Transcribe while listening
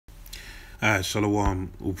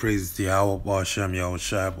Shalom, all praises to Yahweh, Ba'ashem, Yahweh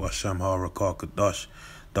Shai, Ba'ashem, Harakah, Kadash,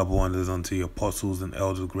 double wonders unto the apostles and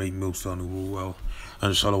elders, great millstone who rule well,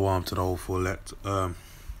 and Shalom to the whole full elect.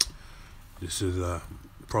 This is a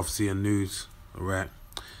prophecy and news, alright,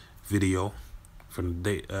 video from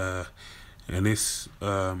the day, and this,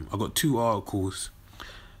 I got two articles.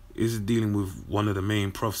 This is dealing with one of the main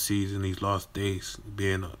prophecies in these last days,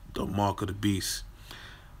 being the mark of the beast,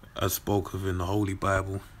 as spoke of in the Holy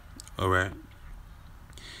Bible. Alright,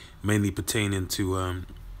 mainly pertaining to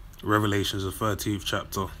Revelations, the 13th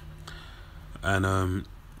chapter, and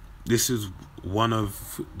this is one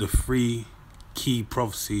of the three key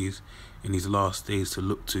prophecies in these last days to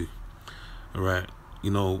look to. Alright,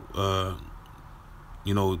 dealing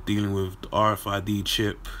with the RFID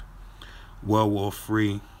chip, World War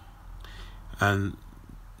III, and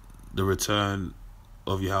the return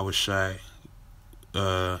of Yahweh Shai,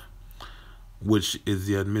 which is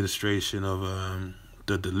the administration of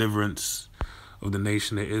the deliverance of the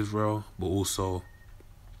nation of Israel, but also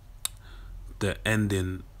the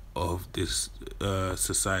ending of this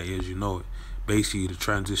society as you know it. Basically, the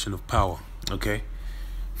transition of power, okay?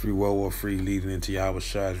 Through World War III, leading into Yahweh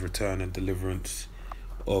Shai's return and deliverance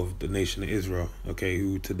of the nation of Israel, okay?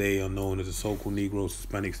 Who today are known as the so-called Negroes,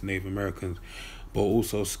 Hispanics, Native Americans, but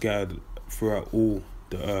also scattered throughout all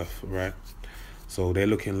the earth, right? So they're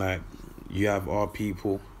looking like you have our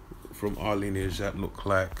people from our lineage that look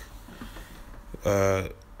like,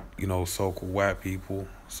 so-called white people,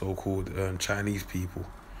 so-called Chinese people,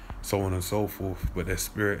 so on and so forth. But their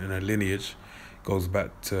spirit and their lineage goes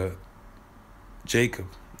back to Jacob,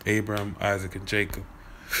 Abraham, Isaac, and Jacob.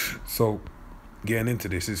 So getting into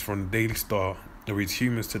this is from the Daily Star. It reads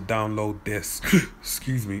humans to download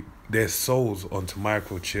their souls onto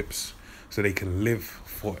microchips so they can live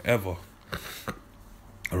forever.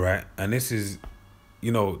 Alright, and this is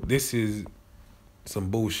some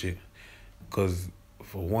bullshit, because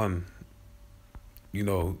for one,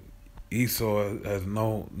 Esau has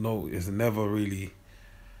has never really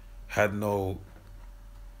had no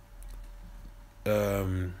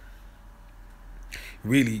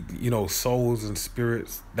souls and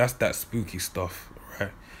spirits. That's that spooky stuff,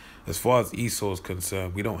 right? As far as Esau is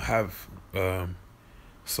concerned, we don't have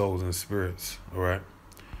souls and spirits, alright?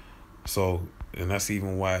 So, and that's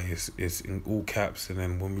even why it's in all caps, and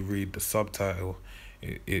then when we read the subtitle,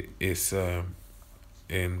 it's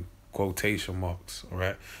in quotation marks,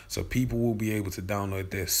 alright? So people will be able to download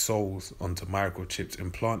their souls onto microchips,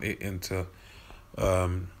 implant it into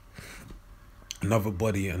another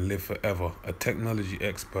body and live forever. A technology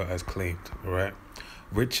expert has claimed, alright?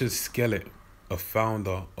 Richard Skelet, a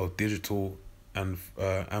founder of digital and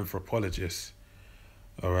anthropologist,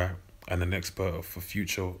 alright, and an expert for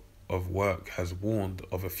future of work, has warned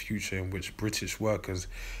of a future in which British workers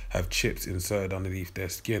have chips inserted underneath their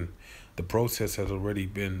skin. The process has already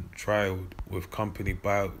been trialed with company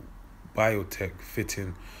Biotech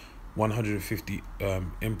fitting 150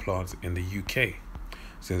 implants in the UK.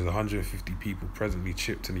 So there's 150 people presently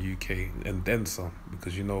chipped in the UK, and then some,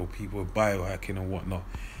 because people are biohacking and whatnot.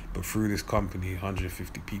 But through this company,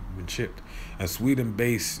 150 people have been chipped. And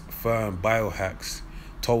Sweden-based firm Biohacks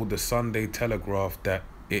told the Sunday Telegraph that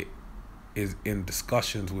it is in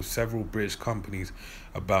discussions with several British companies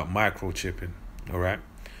about microchipping, alright?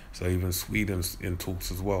 So even Sweden's in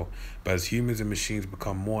talks as well. But as humans and machines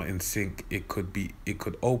become more in sync, it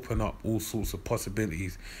could open up all sorts of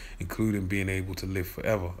possibilities, including being able to live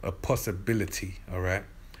forever. A possibility, alright?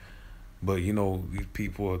 But these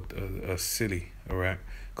people are silly, alright?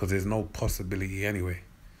 Because there's no possibility anyway.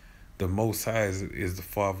 The Most High is the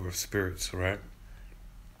Father of spirits, alright?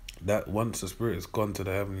 That once the spirit has gone to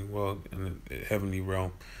the heavenly world and the heavenly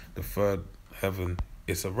realm, the third heaven,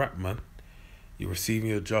 it's a wrap, man. You're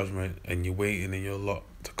receiving your judgment and you're waiting in your lot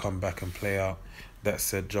to come back and play out that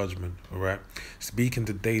said judgment, alright? Speaking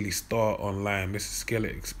to Daily Star Online, Mr.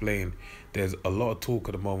 Skellett explained there's a lot of talk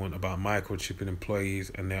at the moment about microchipping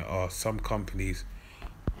employees, and there are some companies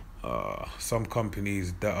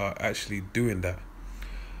that are actually doing that.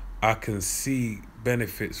 I can see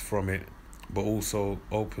benefits from it, but also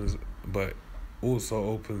opens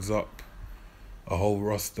up a whole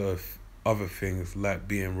roster of other things like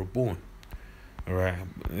being reborn. Alright,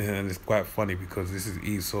 and it's quite funny because this is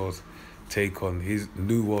Esau's take on his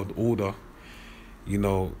new world order. In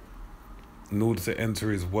order to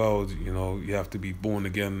enter his world, you have to be born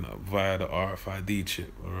again via the RFID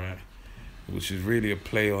chip, alright? Which is really a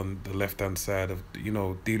play on the left-hand side of,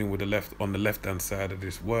 dealing with the left-hand side of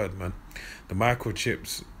this word, man. The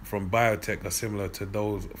microchips from biotech are similar to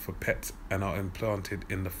those for pets and are implanted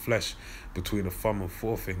in the flesh between the thumb and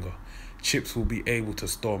forefinger. Chips will be able to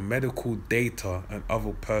store medical data and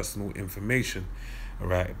other personal information, all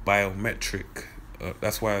right? Biometric.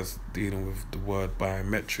 That's why I was dealing with the word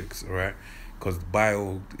biometrics, all right? Because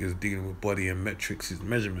bio is dealing with body and metrics is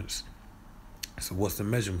measurements. So what's the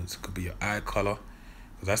measurements? It could be your eye color,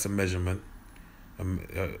 because that's a measurement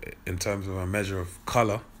in terms of a measure of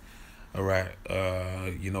color, all right?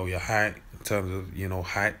 Your height in terms of,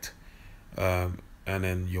 height, and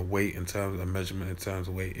then your weight in terms of measurement in terms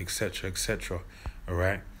of weight, etc., etc., all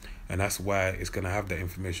right? And that's why it's going to have that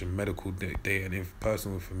information, medical data and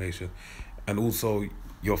personal information, and also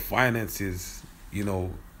your finances,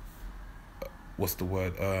 what's the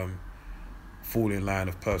word, fall in line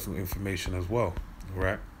of personal information as well,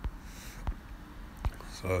 right?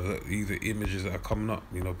 So these are images that are coming up.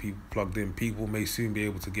 People plugged in. People may soon be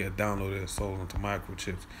able to get a download of their soul onto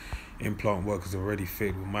microchips. Implant workers already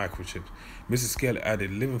fitted with microchips. Mrs. Skellett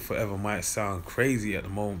added, living forever might sound crazy at the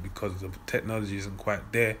moment because the technology isn't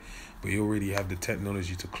quite there, but you already have the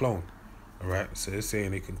technology to clone. All right, so they're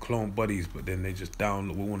saying they can clone bodies, but then they just we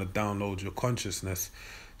want to download your consciousness,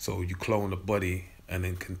 so you clone the body and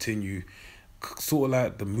then continue. Sort of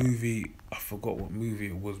like the movie, I forgot what movie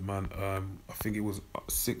it was, man. I think it was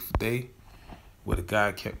Sixth Day, where the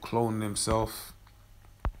guy kept cloning himself,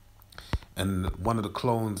 and one of the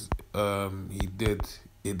clones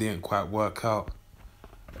it didn't quite work out,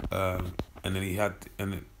 and then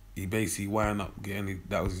he basically wound up getting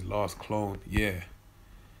that was his last clone. Yeah,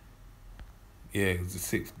 it was the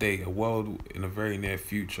Sixth Day, a world in a very near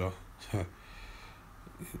future.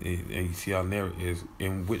 And you see how near it is,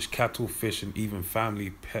 in which cattle, fish, and even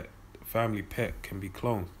family pet can be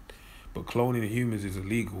cloned. But cloning humans is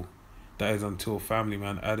illegal. That is until family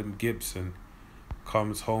man Adam Gibson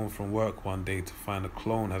comes home from work one day to find a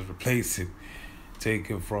clone has replaced him,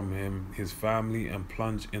 taken from him, his family, and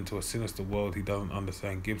plunged into a sinister world he doesn't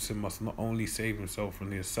understand. Gibson must not only save himself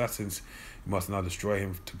from the assassins who must now destroy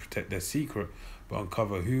him to protect their secret, but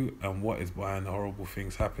uncover who and what is behind the horrible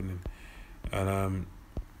things happening. And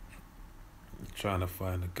trying to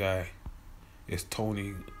find the guy. It's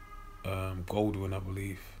Tony Goldwyn, I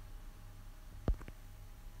believe.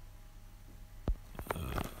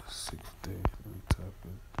 Sixth Day. Let me type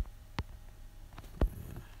in.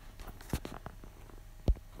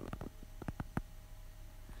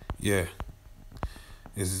 Yeah,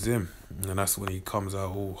 this is him, and that's when he comes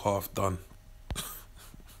out all half done,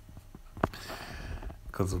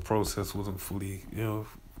 because the process wasn't fully,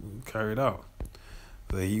 carried out.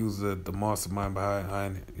 So he was the mastermind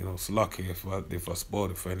behind it. It's lucky if I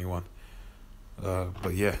spoiled it for anyone.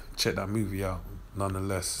 But yeah, check that movie out.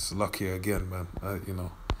 Nonetheless, it's lucky again, man. I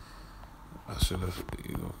should have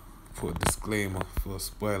put a disclaimer for a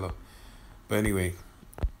spoiler. But anyway,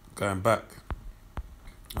 going back.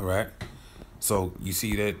 All right. So you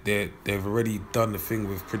see that they've already done the thing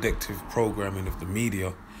with predictive programming of the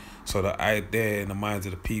media, so that there in the minds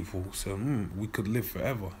of the people, so we could live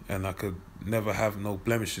forever, and I could never have no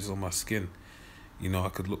blemishes on my skin. I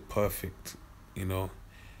could look perfect, and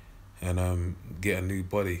get a new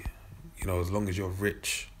body, as long as you're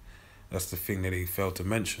rich. That's the thing that they failed to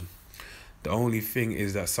mention. The only thing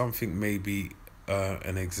is that something may be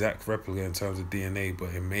an exact replica in terms of DNA,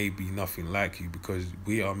 but it may be nothing like you, because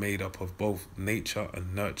we are made up of both nature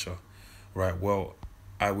and nurture, right? Well,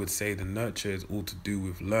 I would say the nurture is all to do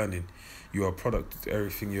with learning. You are a product of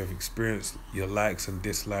everything you have experienced, your likes and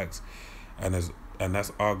dislikes, and that's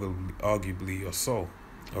arguably your soul,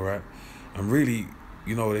 all right? And really,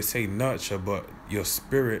 they say nurture, but your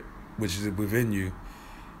spirit, which is within you,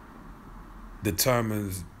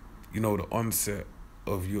 determines, the onset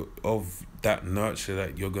of that nurture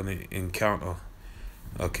that you're gonna encounter.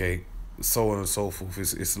 Okay, so on and so forth.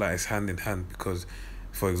 It's like it's hand in hand, because,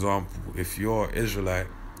 for example, if you're Israelite,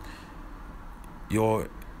 you're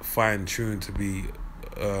fine-tuned to be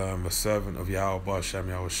a servant of Yahweh Ba'Shem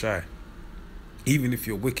Yahweh Shai. Even if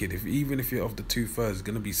you're wicked, even if you're of the 2/3, there's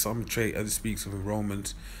going to be some trait, as it speaks of in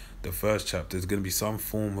Romans, the 1st chapter, there's going to be some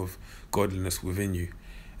form of godliness within you,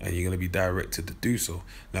 and you're going to be directed to do so.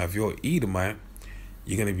 Now, if you're Edomite,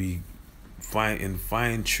 you're going to be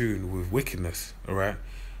fine-tuned with wickedness, all right?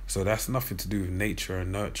 So that's nothing to do with nature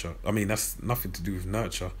and nurture. I mean, that's nothing to do with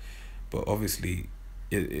nurture, but obviously,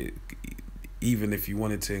 even if you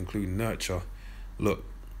wanted to include nurture, look,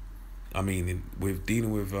 I mean, with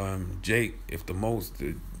dealing with Jake, if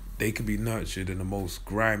they could be nurtured in the most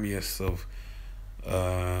grimiest of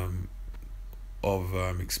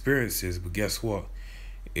experiences, but guess what?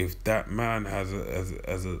 If that man has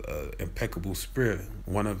a impeccable spirit,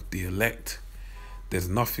 one of the elect, there's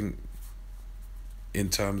nothing in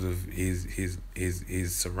terms of his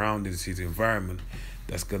surroundings, his environment,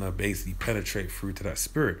 that's gonna basically penetrate through to that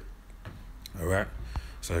spirit. All right.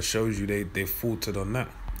 So it shows you they faltered on that.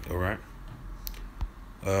 All right.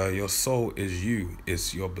 Your soul is you.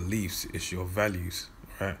 It's your beliefs. It's your values.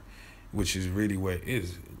 Right. Which is really where it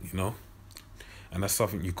is. You know. And that's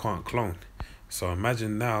something you can't clone. So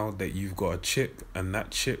imagine now that you've got a chip, and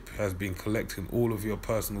that chip has been collecting all of your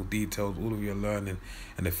personal details, all of your learning,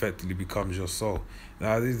 and effectively becomes your soul.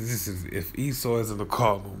 Now this is, if Esau isn't a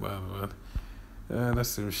carnal man, that's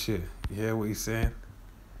some shit. You hear what he's saying?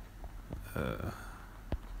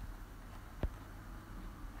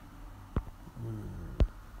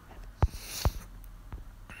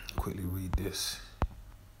 Quickly read this.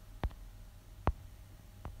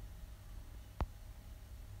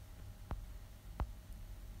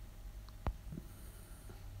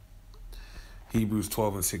 Hebrews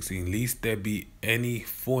 12:16. Lest there be any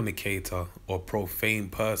fornicator or profane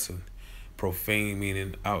person. Profane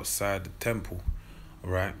meaning outside the temple.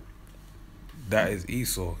 Right? That is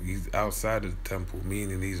Esau. He's outside of the temple,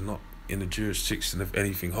 meaning he's not in the jurisdiction of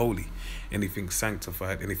anything holy, anything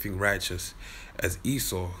sanctified, anything righteous. As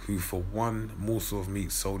Esau, who for one morsel of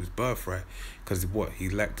meat sold his birthright, because what? He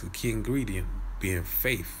lacked the key ingredient, being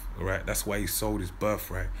faith. Right? That's why he sold his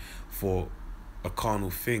birthright for a carnal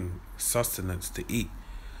thing, sustenance to eat.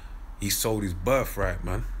 He sold his birthright,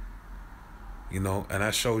 man. You know, and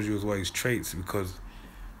that shows you as well his traits, because,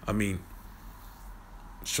 I mean,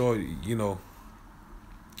 sure, you know,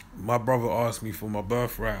 my brother asked me for my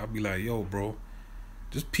birthright, I'd be like, yo, bro,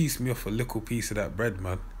 just piece me off a little piece of that bread,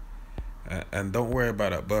 man. And don't worry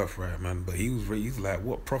about that birthright, man. But he's like,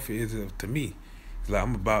 what profit is it to me? He's like,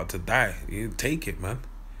 I'm about to die. He didn't take it, man.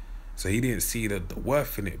 So he didn't see the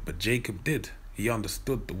worth in it, but Jacob did. He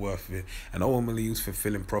understood the worth of it. And ultimately, he was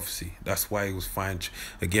fulfilling prophecy. That's why he was fine.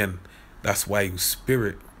 Again, that's why his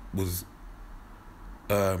spirit was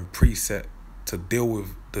preset to deal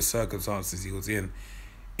with the circumstances he was in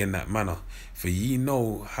that manner. For ye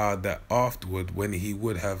know how that afterward, when he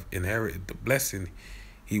would have inherited the blessing,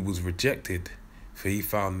 he was rejected, for he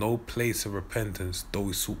found no place of repentance, though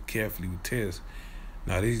he sought carefully with tears.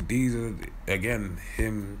 Now these are, again,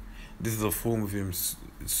 him. This is a form of him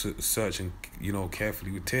searching, you know, carefully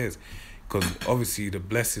with tears, because obviously the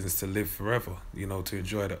blessing is to live forever, you know, to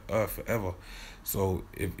enjoy the earth forever. So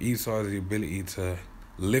if Esau has the ability to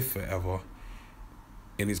live forever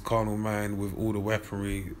in his carnal mind with all the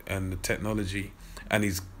weaponry and the technology and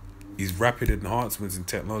his rapid enhancements in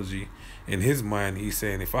technology, in his mind he's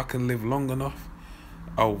saying, if I can live long enough,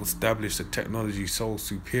 I will establish a technology so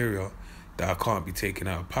superior that I can't be taken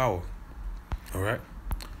out of power. All right.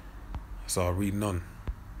 So I'll read none.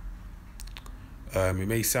 It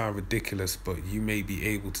may sound ridiculous, but you may be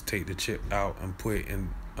able to take the chip out and put it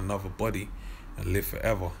in another body and live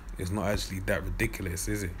forever. It's not actually that ridiculous,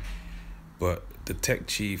 is it? But the tech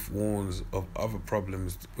chief warns of other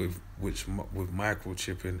problems with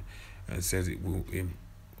microchipping, and says it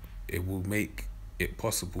will make it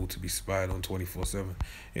possible to be spied on 24/7.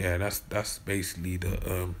 Yeah, that's basically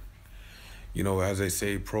the you know, as they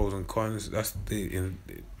say, pros and cons. That's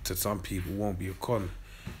to some people won't be a con,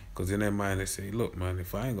 because in their mind they say, look, man,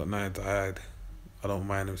 if I ain't got nothing to hide, I don't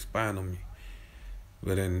mind them spying on me.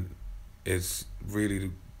 But then it's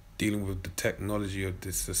really dealing with the technology of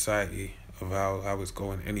this society, of how it's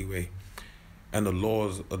going anyway, and the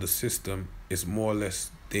laws of the system. It's more or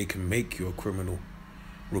less they can make you a criminal,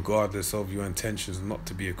 regardless of your intentions not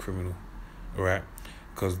to be a criminal, right?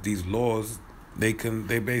 Because these laws, they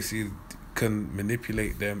basically can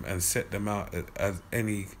manipulate them and set them out as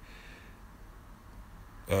any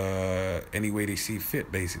way they see fit,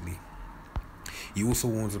 basically. He also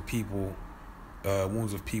warns of people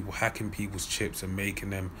hacking people's chips and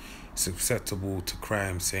making them susceptible to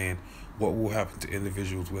crime, saying what will happen to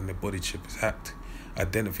individuals when their body chip is hacked.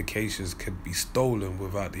 Identifications could be stolen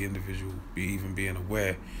without the individual even being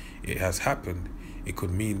aware it has happened. It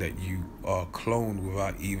could mean that you are cloned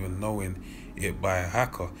without even knowing it by a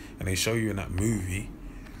hacker. And they show you in that movie,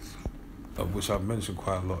 of which I've mentioned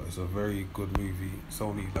quite a lot. It's a very good movie. It's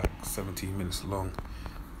only like 17 minutes long,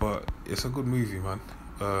 but it's a good movie, man.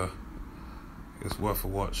 It's worth a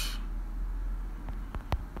watch.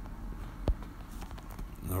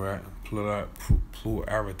 All right,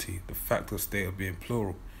 plurality, the fact of state of being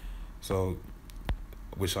plural. So,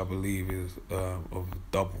 which I believe is of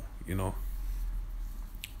double, you know,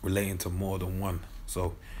 relating to more than one.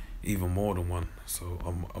 So, even more than one. So,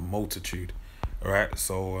 a multitude. All right.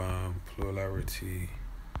 So, plurality.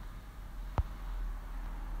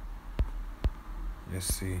 Let's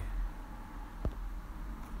see.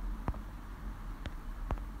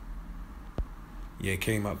 Yeah, it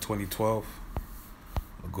came out 2012.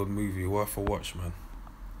 A good movie, worth a watch, man.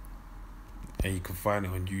 and you can find it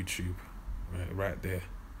on YouTube, right there.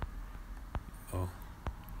 Oh,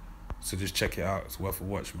 so just check it out. It's worth a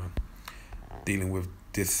watch, man. Dealing with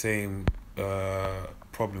this same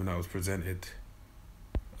problem that was presented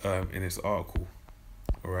in this article,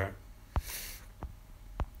 all right?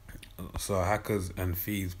 So hackers and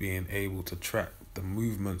thieves being able to track the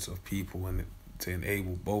movements of people and to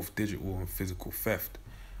enable both digital and physical theft,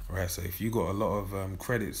 right? So if you got a lot of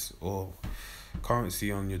credits or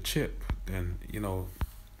currency on your chip, then you're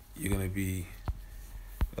gonna be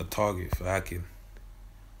a target for hacking.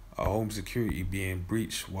 Our home security being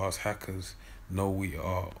breached whilst hackers know we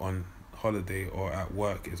are on holiday or at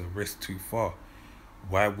work is a risk too far.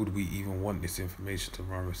 Why would we even want this information to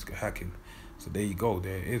run risk of hacking? So there you go,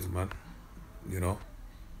 there it is, man.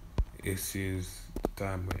 This is the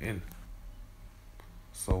time we're in.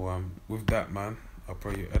 So with that, man, I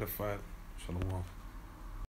pray you're edified. Shalom.